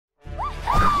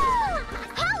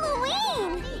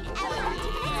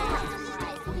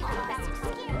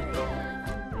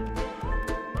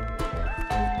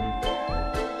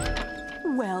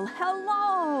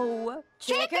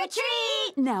or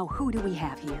treat! Now, who do we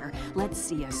have here? Let's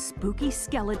see, a spooky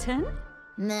skeleton.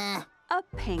 Nah. A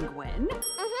penguin.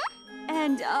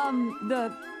 And,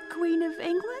 the Queen of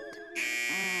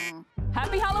England?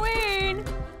 Happy Halloween!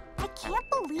 I can't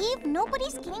believe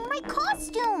nobody's getting my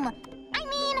costume. I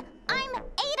mean, I'm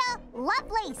Ada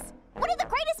Lovelace, one of the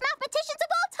greatest mathematicians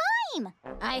of all time.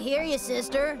 I hear you,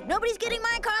 sister. Nobody's getting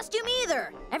my costume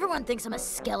either. Everyone thinks I'm a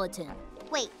skeleton.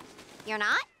 Wait, you're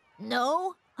not?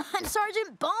 No, I'm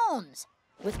Sergeant Bones,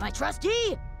 with my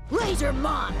trusty laser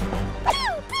mop.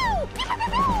 Pew, pew, pew, pew,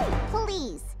 pew, pew.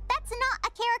 Please, that's not a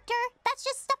character. That's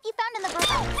just stuff you found in the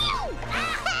garage.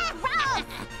 Ralph,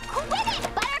 quit it,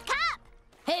 Buttercup!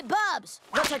 Hey, Bubs,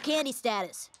 what's our candy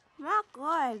status? Not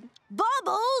good.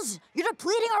 Bubbles, you're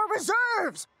depleting our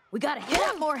reserves. We gotta hit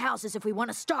up more houses if we want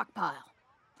to stockpile.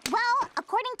 Well,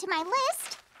 according to my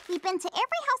list, we've been to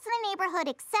every house in the neighborhood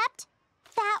except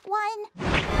that one.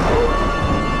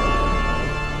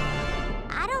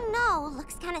 I don't know.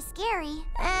 Looks kind of scary.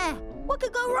 What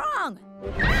could go wrong?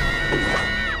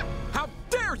 How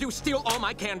dare you steal all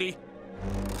my candy?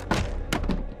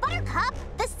 Buttercup,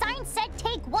 the sign said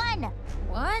take one.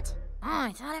 What? Oh,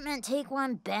 I thought it meant take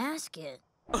one basket.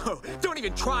 Oh, don't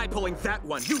even try pulling that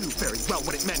one. You knew very well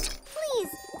what it meant. Please,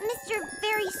 Mr.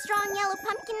 Very Strong Yellow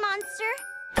Pumpkin Monster.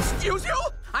 Excuse you?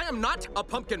 I am not a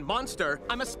pumpkin monster.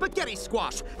 I'm a spaghetti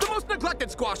squash, the most neglected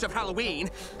squash of Halloween.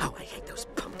 Oh, I hate those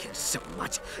pumpkins so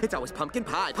much. It's always pumpkin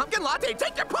pie, pumpkin latte.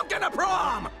 Take your pumpkin to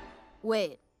prom!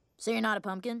 Wait, so you're not a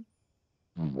pumpkin?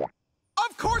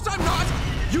 Of course I'm not!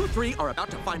 You three are about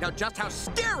to find out just how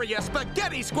scary a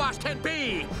spaghetti squash can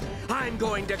be. I'm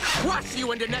going to crush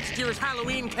you into next year's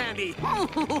Halloween candy. Yeah,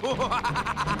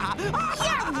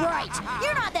 right.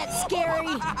 You're not that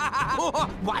scary.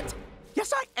 What?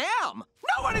 Yes, I am.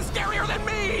 No one is scarier than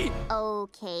me.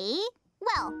 Okay.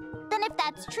 Well, then if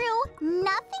that's true,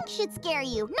 nothing should scare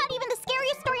you. Not even the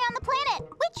scariest story on the planet,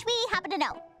 which we happen to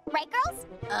know. Right, girls?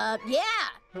 Yeah.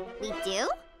 We do?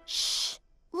 Shh.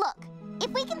 Look,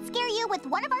 if we can scare you with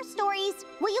one of our stories,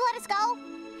 will you let us go?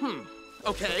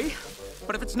 Okay.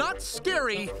 But if it's not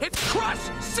scary, it's Crush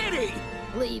City!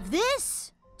 Leave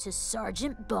this to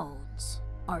Sergeant Bones.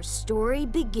 Our story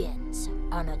begins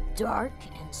on a dark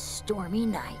and stormy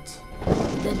night.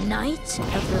 The night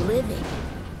of the living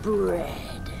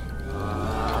bread.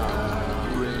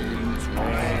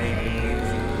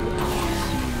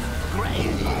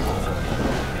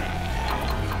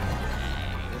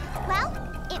 Well,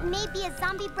 it may be a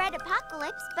zombie bread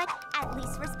apocalypse, but at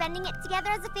least we're spending it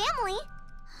together as a family.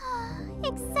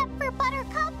 Except for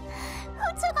Buttercup,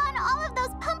 who took on all of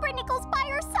those pumpernickels by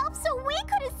herself so we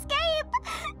could escape.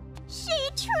 She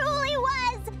truly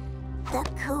was the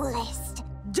coolest.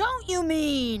 Don't you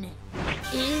mean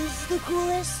is the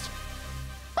coolest?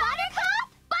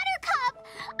 Buttercup! Buttercup!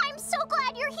 I'm so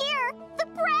glad you're here. The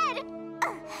bread.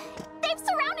 They've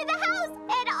surrounded the house,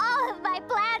 and all of my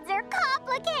plans are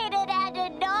complicated and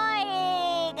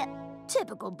annoying.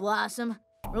 Typical Blossom.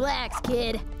 Relax,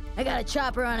 kid. I got a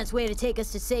chopper on its way to take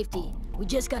us to safety. We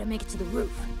just gotta make it to the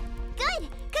roof. Good,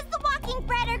 because the walking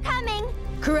bread are coming.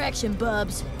 Correction,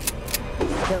 Bubs.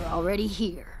 They're already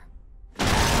here.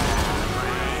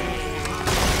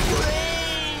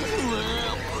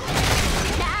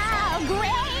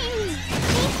 Grains!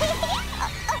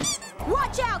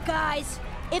 Watch out, guys!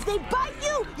 If they bite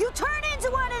you, you turn into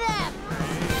one of them!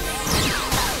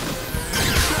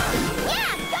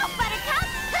 Yeah, go, Buttercup!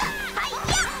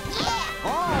 Yeah!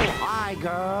 Oh, hi,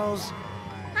 girls.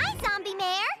 Hi, Zombie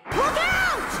Mare. Look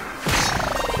out!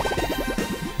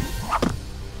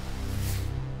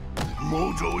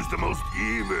 Mojo is the most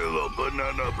evil of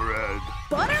banana bread.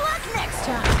 Better luck next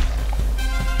time!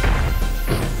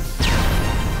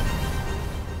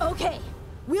 Okay,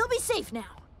 we'll be safe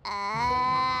now.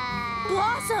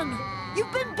 Blossom,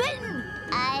 you've been bitten!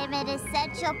 I'm an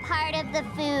essential part of the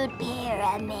food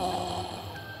pyramid.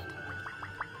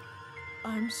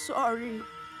 I'm sorry,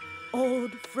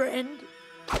 old friend.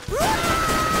 Come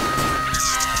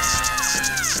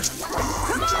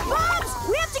on, Bubs!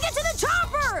 We have to get to the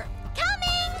chopper!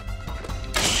 Coming!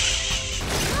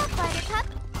 Oh, Buttercup,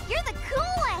 you're the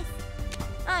coolest.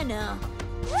 I know.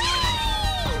 Whee!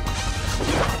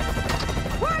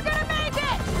 We're gonna make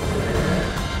it!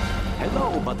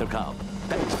 Hello, Buttercup.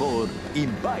 Thanks for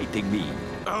inviting me.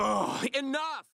 Oh, enough!